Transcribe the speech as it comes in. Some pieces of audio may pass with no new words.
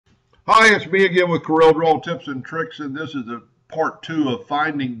Hi, it's me again with Corel Draw Tips and Tricks, and this is a part 2 of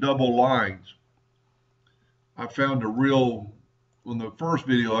finding double lines. I found on the first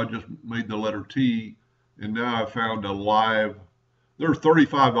video I just made the letter T, and now I found a live, there's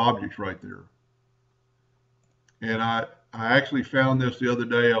 35 objects right there. And I actually found this the other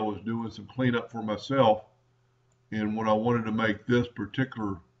day. I was doing some cleanup for myself, and when I wanted to make this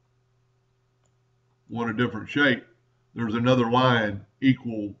particular one a different shape, there's another line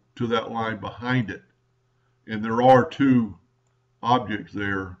equal to that line behind it, and there are two objects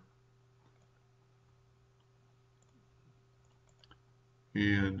there,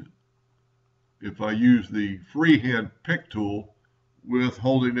 and if I use the freehand pick tool with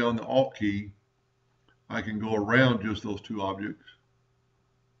holding down the Alt key, I can go around just those two objects,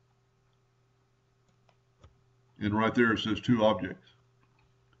 and right there it says two objects.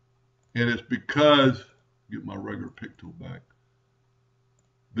 And it's because, get my regular pick tool back,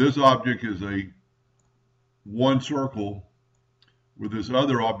 this object is a one circle where this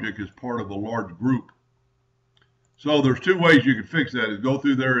other object is part of a large group. So there's two ways you can fix that, is go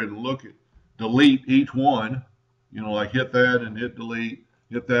through there and look at, delete each one, like hit that and hit delete,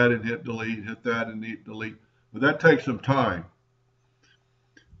 hit that and hit delete, hit that and hit delete. But that takes some time.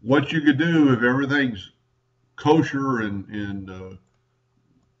 What you could do if everything's kosher and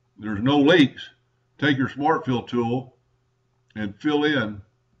there's no leaks, take your Smart Fill tool and fill in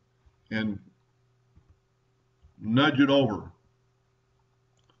and nudge it over,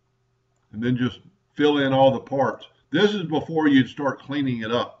 and then just fill in all the parts. This is before you start cleaning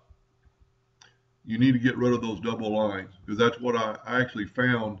it up. You need to get rid of those double lines, because that's what I actually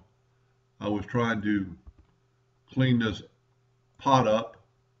found. I was trying to clean this pot up,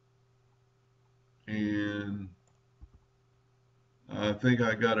 and I think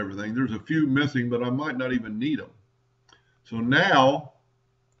I got everything. There's a few missing, but I might not even need them. So now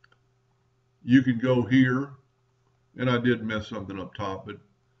you can go here, and I did miss something up top, but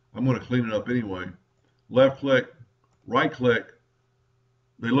I'm going to clean it up anyway. Left click, right click.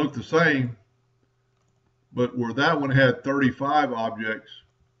 They look the same, but where that one had 35 objects,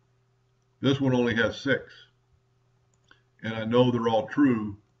 this one only has 6. And I know they're all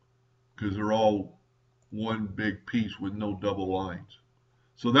true because they're all one big piece with no double lines.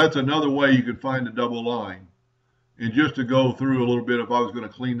 So that's another way you can find a double line. And just to go through a little bit, if I was going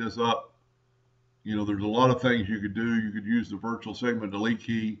to clean this up, there's a lot of things you could do. You could use the virtual segment delete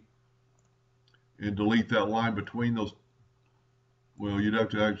key and delete that line between those. Well, you'd have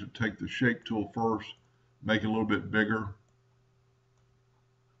to actually take the shape tool first, make it a little bit bigger.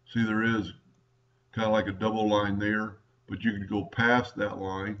 See, there is kind of like a double line there, but you could go past that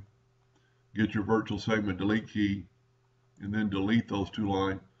line, get your virtual segment delete key, and then delete those two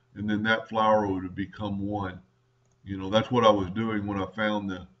lines, and then that flower would become one. That's what I was doing when I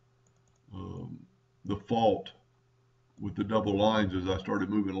found the fault with the double lines, as I started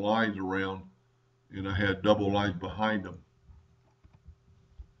moving lines around and I had double lines behind them.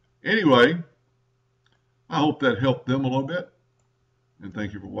 Anyway, I hope that helped them a little bit, and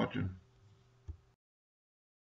thank you for watching.